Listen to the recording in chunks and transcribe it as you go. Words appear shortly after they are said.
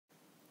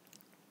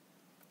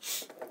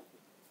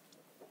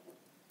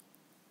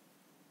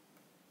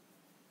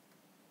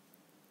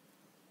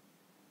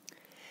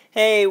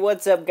Hey,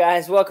 what's up,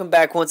 guys? Welcome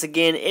back once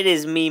again. It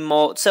is me,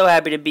 Molt. So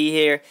happy to be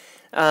here.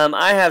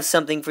 I have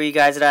something for you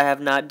guys that I have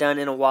not done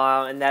in a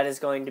while, and that is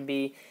going to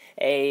be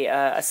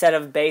a set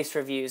of base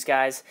reviews,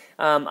 guys.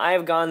 I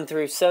have gone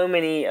through so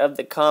many of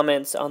the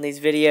comments on these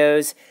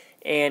videos,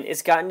 and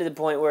it's gotten to the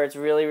point where it's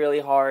really, really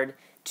hard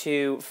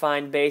to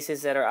find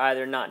bases that are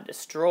either not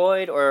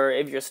destroyed or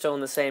if you're still in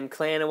the same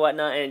clan and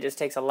whatnot, and it just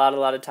takes a lot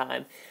of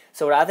time.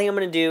 So what I think I'm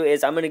going to do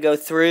is I'm going to go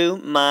through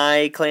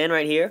my clan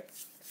right here.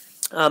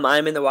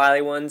 I'm in the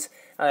Wily ones.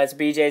 It's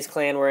BJ's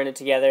clan. We're in it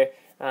together.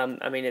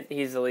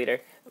 He's the leader.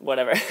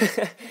 Whatever.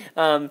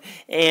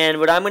 And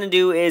what I'm going to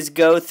do is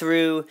go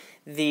through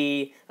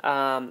the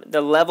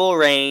level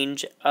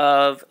range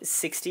of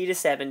 60 to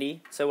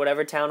 70. So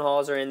whatever town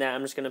halls are in that,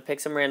 I'm just going to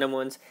pick some random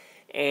ones.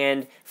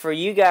 And for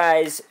you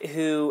guys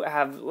who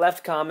have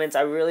left comments,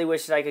 I really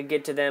wish that I could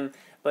get to them,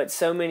 but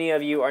so many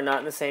of you are not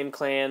in the same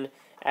clan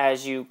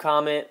as you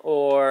comment,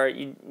 or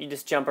you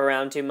just jump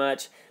around too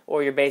much,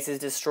 or your base is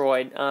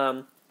destroyed.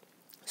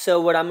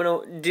 So what I'm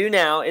going to do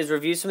now is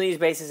review some of these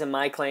bases in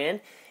my clan,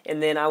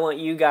 and then I want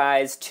you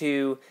guys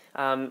to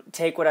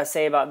take what I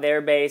say about their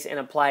base and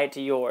apply it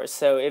to yours.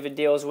 So if it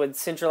deals with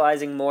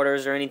centralizing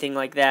mortars or anything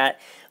like that,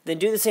 then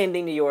do the same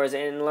thing to yours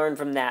and learn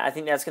from that. I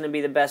think that's going to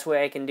be the best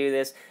way I can do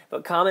this.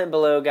 But comment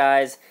below,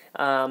 guys,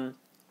 on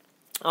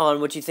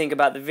what you think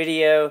about the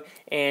video,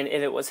 and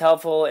if it was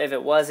helpful, if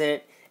it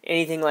wasn't,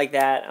 anything like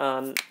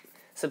that.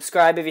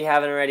 Subscribe if you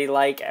haven't already,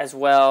 like as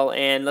well,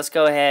 and let's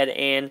go ahead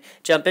and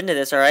jump into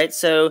this. Alright,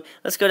 so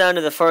let's go down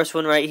to the first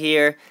one right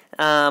here.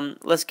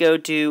 Let's go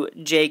to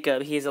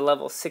Jacob. He's a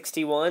level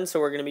 61, so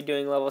we're going to be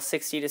doing level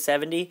 60 to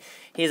 70.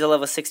 He's a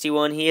level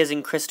 61. He is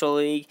in Crystal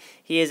League.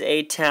 He is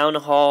a Town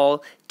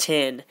Hall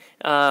 10.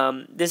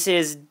 This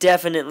is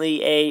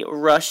definitely a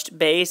rushed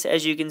base.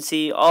 As you can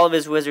see, all of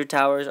his wizard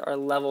towers are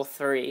level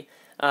 3.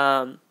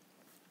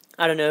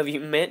 I don't know if you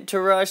meant to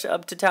rush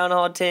up to Town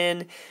Hall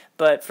 10,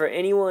 but for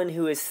anyone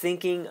who is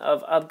thinking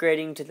of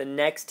upgrading to the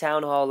next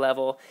Town Hall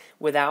level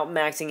without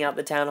maxing out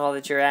the Town Hall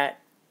that you're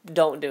at,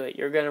 don't do it.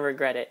 You're going to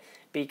regret it,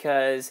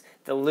 because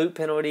the loot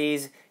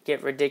penalties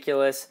get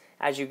ridiculous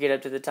as you get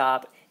up to the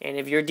top, and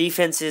if your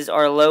defenses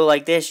are low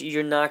like this,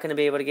 you're not going to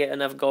be able to get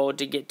enough gold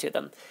to get to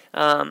them.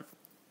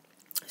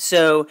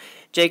 So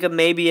Jacob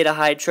may be at a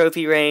high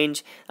trophy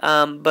range,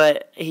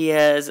 but he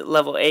has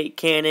level 8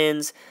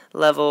 cannons,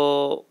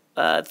 level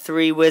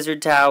 3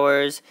 wizard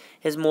towers.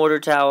 His mortar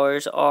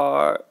towers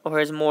are, or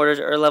his mortars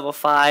are level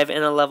 5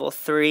 and a level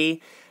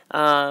 3.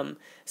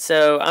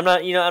 So I'm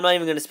not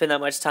even going to spend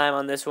that much time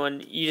on this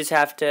one. You just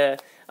have to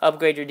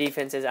upgrade your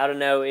defenses. I don't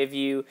know if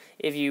you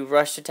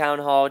rush to Town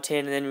Hall 10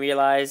 and then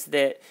realize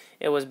that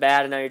it was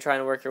bad and now you're trying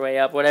to work your way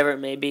up, whatever it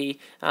may be.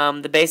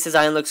 The base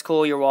design looks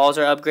cool. Your walls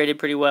are upgraded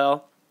pretty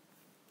well.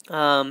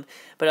 But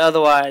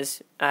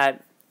otherwise, I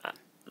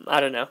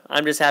don't know.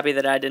 I'm just happy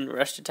that I didn't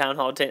rush to Town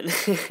Hall 10.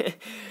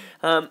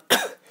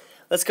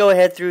 Let's go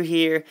ahead through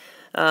here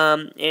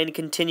and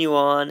continue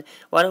on.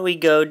 Why don't we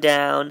go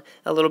down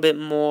a little bit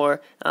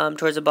more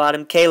towards the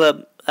bottom?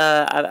 Caleb,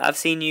 I've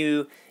seen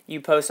you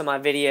post on my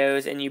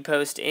videos, and you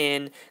post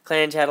in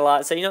Clan Chat a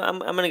lot. So, I'm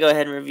going to go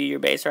ahead and review your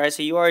base. All right,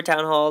 so you are a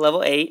Town Hall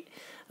level 8.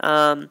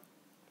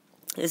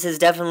 This is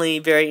definitely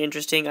very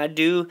interesting. I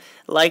do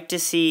like to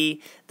see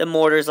the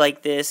mortars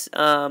like this.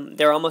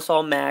 They're almost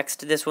all maxed.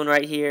 This one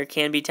right here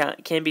can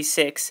be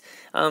 6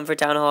 for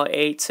Town Hall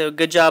 8. So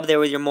good job there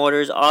with your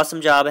mortars.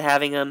 Awesome job of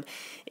having them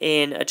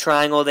in a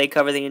triangle. They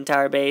cover the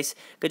entire base.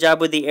 Good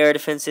job with the air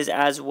defenses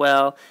as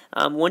well.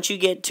 Once you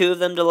get 2 of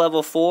them to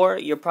level 4,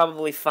 you're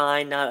probably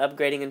fine not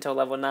upgrading until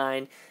level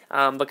 9.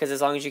 Because as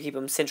long as you keep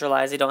them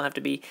centralized, they don't have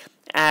to be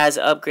as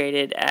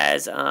upgraded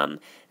as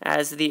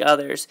the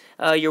others.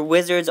 Your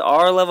wizards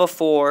are level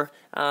 4.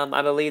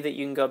 I believe that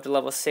you can go up to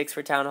level 6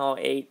 for Town Hall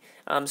 8.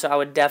 So I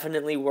would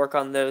definitely work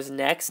on those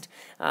next.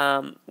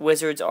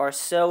 Wizards are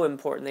so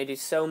important. They do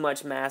so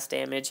much mass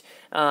damage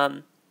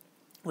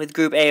with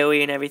group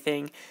AoE and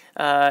everything.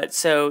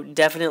 So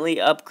definitely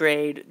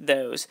upgrade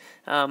those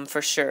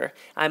for sure.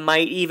 I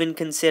might even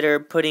consider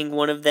putting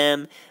one of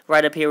them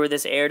right up here where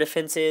this air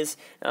defense is,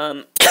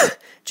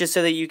 just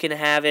so that you can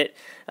have it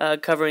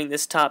covering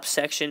this top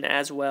section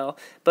as well.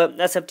 But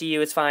that's up to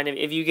you. It's fine.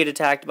 If you get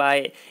attacked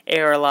by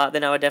air a lot,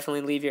 then I would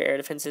definitely leave your air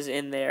defenses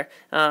in there.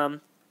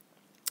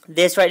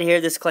 This right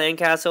here, this clan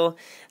castle,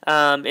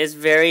 is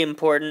very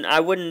important. I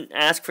wouldn't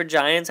ask for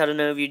giants. I don't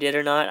know if you did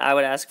or not. I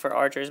would ask for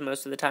archers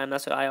most of the time.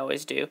 That's what I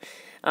always do.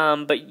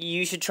 But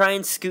you should try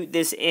and scoot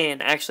this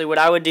in. Actually, what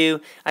I would do,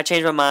 I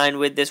changed my mind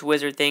with this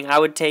wizard thing. I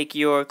would take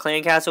your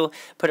clan castle,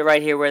 put it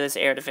right here where this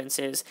air defense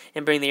is,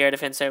 and bring the air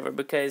defense over,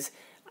 because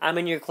I'm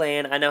in your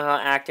clan. I know how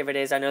active it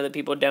is. I know that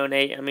people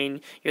donate. I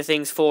mean, your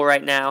thing's full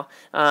right now.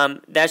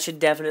 That should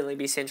definitely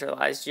be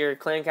centralized. Your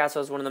clan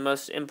castle is one of the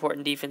most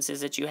important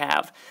defenses that you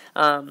have.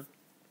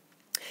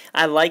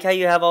 I like how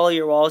you have all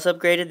your walls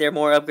upgraded. They're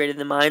more upgraded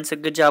than mine, so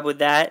good job with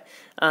that.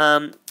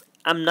 I'm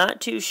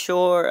not too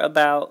sure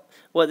about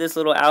what this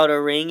little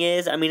outer ring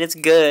is. I mean, it's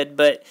good,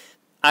 but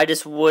I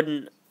just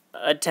wouldn't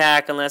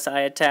attack unless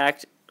I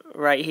attacked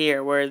right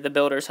here where the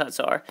builders' huts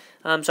are.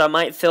 So I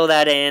might fill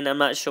that in. I'm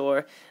not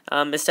sure.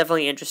 It's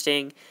definitely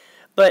interesting.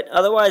 But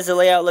otherwise, the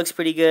layout looks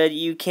pretty good.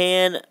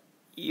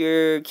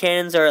 Your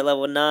cannons are at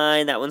level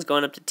 9. That one's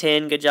going up to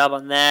 10. Good job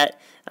on that.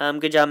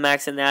 Good job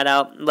maxing that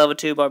out. Level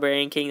 2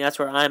 Barbarian King, that's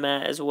where I'm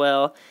at as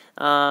well.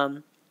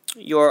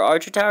 Your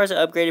archer towers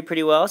are upgraded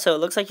pretty well, so it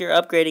looks like you're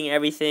upgrading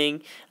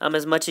everything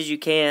as much as you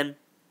can.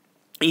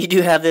 You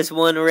do have this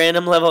one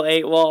random level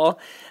 8 wall,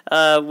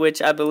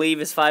 which I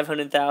believe is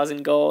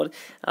 500,000 gold,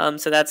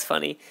 so that's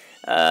funny.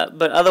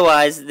 But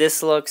otherwise,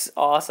 this looks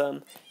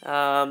awesome.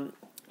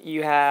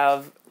 You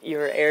have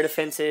your air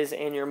defenses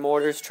and your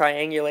mortars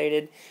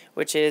triangulated,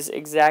 which is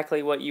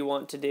exactly what you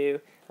want to do.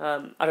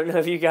 I don't know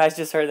if you guys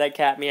just heard that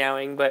cat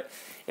meowing, but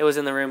it was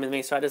in the room with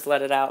me, so I just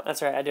let it out.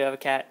 That's right, I do have a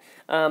cat.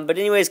 But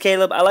anyways,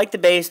 Caleb, I like the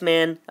base,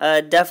 man.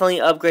 Definitely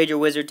upgrade your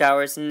wizard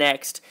towers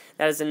next.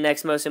 That is the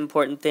next most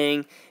important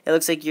thing. It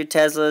looks like your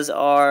Teslas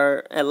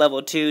are at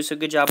level 2, so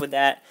good job with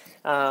that.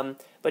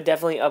 But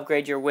definitely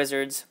upgrade your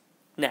wizards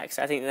next.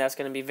 I think that's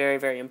going to be very,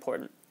 very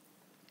important.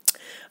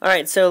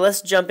 Alright, so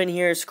let's jump in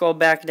here, scroll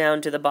back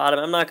down to the bottom.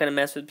 I'm not going to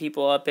mess with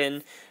people up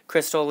in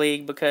Crystal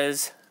League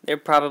because they're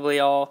probably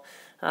all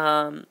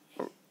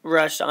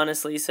rushed,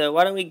 honestly. So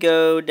why don't we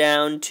go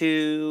down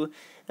to,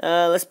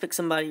 let's pick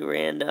somebody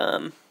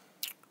random.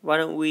 Why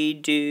don't we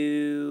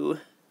do,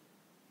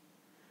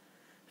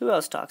 who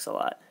else talks a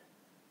lot?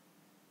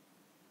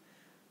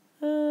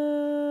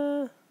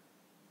 I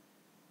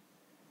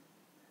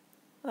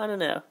don't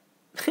know.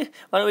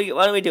 why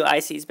don't we do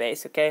Icy's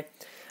base, okay?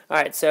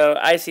 Alright, so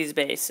Icy's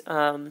base.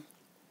 Let's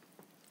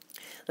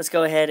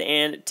go ahead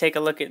and take a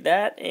look at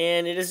that,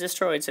 and it is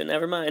destroyed, so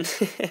never mind.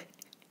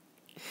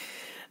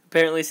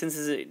 Apparently, since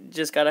it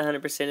just got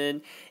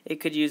 100%ed, it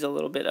could use a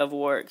little bit of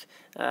work.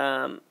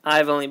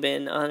 I've only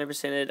been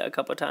 100%ed a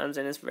couple times,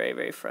 and it's very,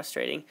 very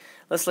frustrating.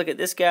 Let's look at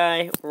this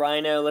guy,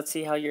 Rhino. Let's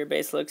see how your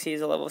base looks.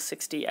 He's a level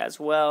 60 as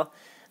well.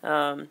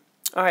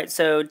 Alright,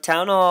 so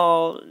Town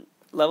Hall,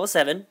 level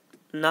 7.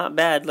 Not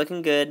bad,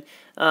 looking good.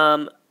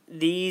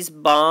 These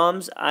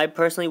bombs, I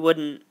personally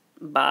wouldn't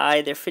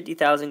buy. They're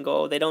 50,000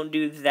 gold. They don't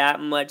do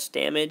that much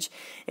damage,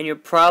 and you're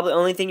probably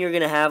only thing you're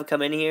going to have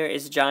come in here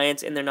is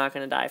giants, and they're not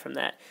going to die from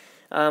that.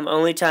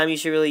 Only time you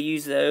should really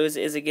use those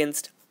is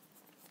against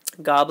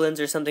goblins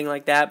or something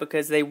like that,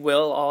 because they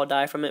will all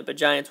die from it, but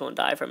giants won't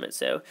die from it.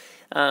 So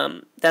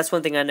that's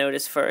one thing I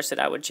noticed first that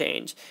I would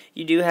change.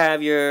 You do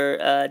have your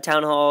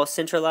town hall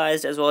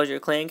centralized as well as your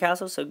clan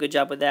castle, so good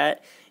job with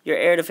that. Your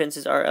air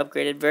defenses are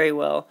upgraded very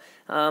well.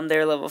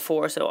 They're level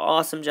 4, so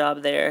awesome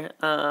job there.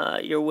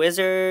 Your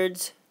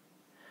wizards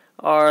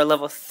are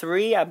level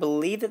 3. I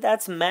believe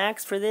that's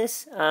max for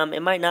this.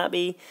 It might not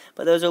be,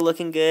 but those are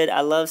looking good.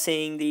 I love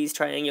seeing these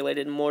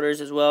triangulated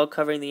mortars as well,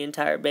 covering the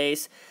entire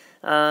base.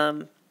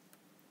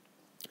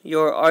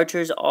 Your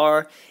archers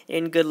are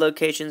in good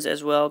locations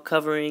as well,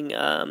 covering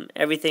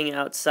everything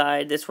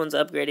outside. This one's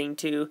upgrading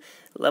to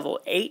level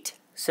 8.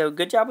 So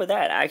good job with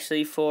that.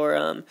 Actually, for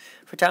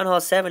Town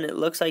Hall 7, it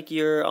looks like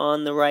you're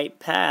on the right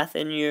path,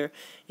 and you're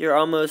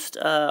almost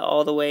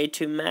all the way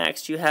to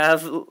max. You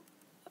have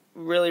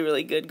really,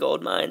 really good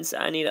gold mines.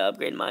 I need to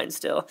upgrade mine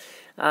still.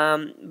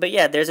 But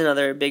yeah, there's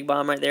another big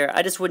bomb right there.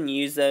 I just wouldn't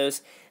use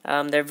those.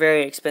 They're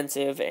very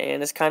expensive,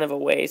 and it's kind of a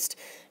waste.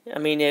 I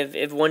mean,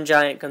 if one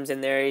giant comes in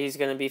there, he's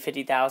going to be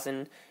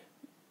 50,000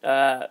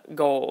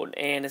 gold,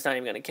 and it's not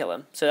even going to kill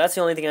him. So that's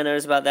the only thing I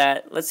noticed about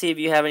that. Let's see if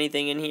you have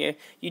anything in here.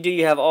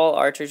 You have all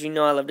archers. You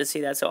know I love to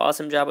see that, so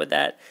awesome job with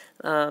that.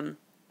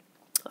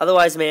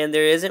 Otherwise, man,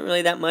 there isn't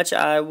really that much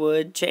I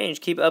would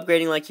change. Keep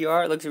upgrading like you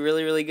are. It looks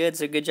really, really good,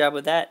 so good job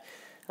with that,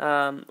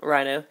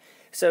 Rhino.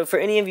 So for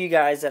any of you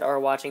guys that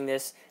are watching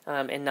this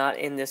and not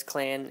in this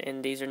clan,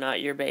 and these are not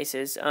your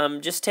bases,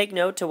 just take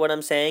note to what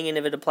I'm saying, and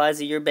if it applies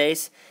to your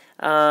base,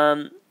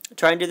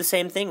 try and do the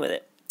same thing with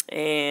it.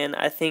 And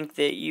I think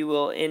that you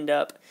will end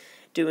up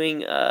doing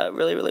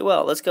really, really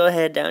well. Let's go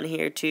ahead down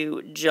here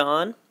to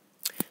John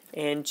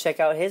and check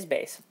out his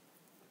base.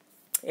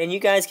 And you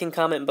guys can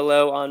comment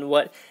below on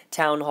what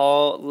town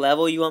hall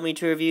level you want me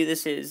to review.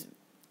 This is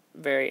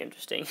very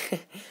interesting.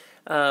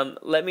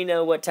 Let me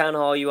know what town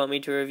hall you want me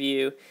to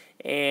review,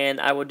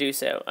 and I will do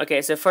so.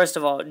 Okay, so first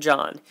of all,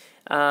 John.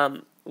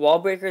 Wall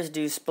breakers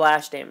do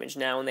splash damage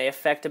now, and they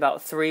affect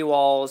about 3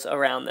 walls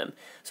around them.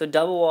 So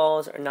double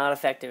walls are not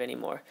effective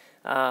anymore.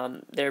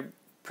 They're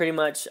pretty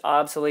much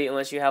obsolete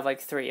unless you have like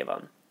 3 of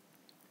them.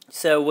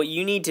 So what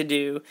you need to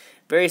do,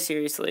 very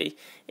seriously,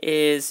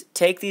 is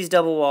take these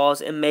double walls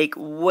and make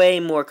way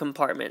more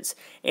compartments.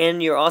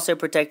 And you're also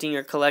protecting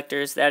your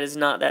collectors. That is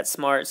not that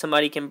smart.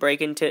 Somebody could break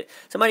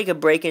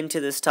into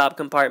this top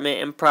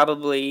compartment and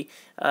probably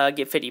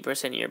get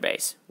 50% of your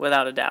base,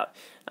 without a doubt.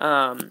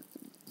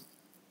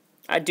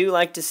 I do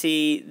like to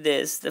see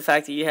this, the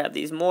fact that you have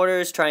these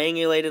mortars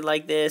triangulated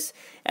like this.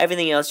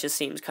 Everything else just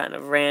seems kind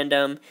of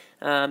random.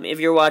 If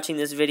you're watching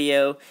this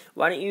video,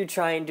 why don't you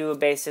try and do a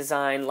base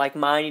design like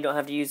mine? You don't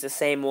have to use the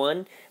same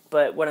one,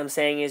 but what I'm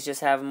saying is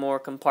just have more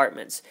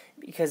compartments,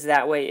 because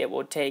that way it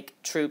will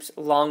take troops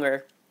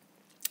longer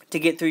to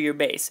get through your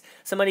base.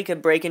 Somebody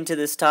could break into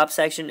this top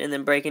section and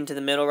then break into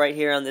the middle right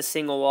here on this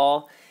single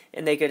wall,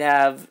 and they could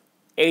have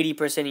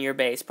 80% of your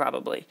base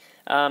probably,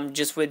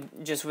 just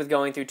with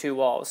going through 2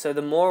 walls. So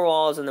the more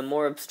walls and the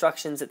more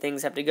obstructions that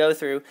things have to go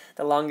through,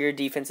 the longer your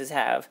defenses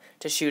have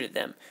to shoot at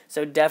them.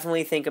 So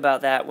definitely think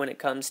about that when it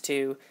comes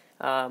to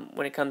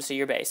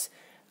your base.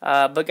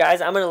 But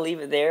guys, I'm gonna leave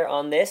it there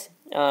on this.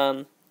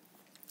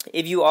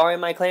 If you are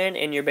in my clan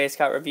and your base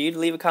got reviewed,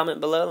 leave a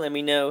comment below. Let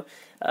me know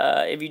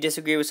if you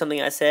disagree with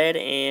something I said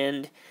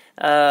and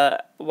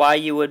why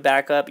you would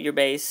back up your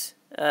base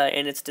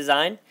and its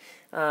design.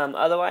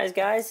 Otherwise,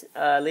 guys,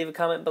 leave a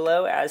comment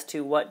below as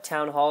to what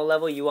town hall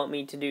level you want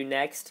me to do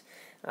next.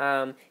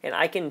 And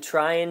I can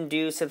try and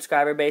do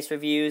subscriber base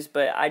reviews,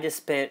 but I just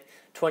spent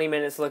 20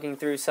 minutes looking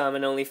through some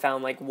and only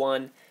found like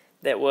one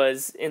that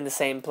was in the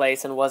same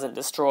place and wasn't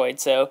destroyed.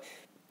 So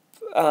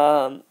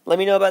let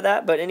me know about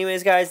that. But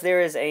anyways, guys, there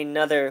is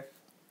another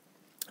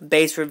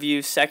base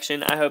review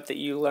section. I hope that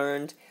you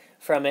learned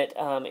from it.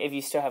 If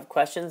you still have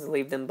questions,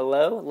 leave them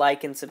below.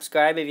 Like and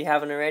subscribe if you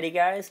haven't already,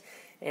 guys.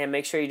 And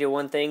make sure you do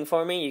one thing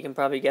for me. You can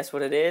probably guess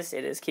what it is.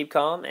 It is keep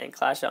calm and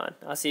clash on.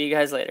 I'll see you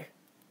guys later.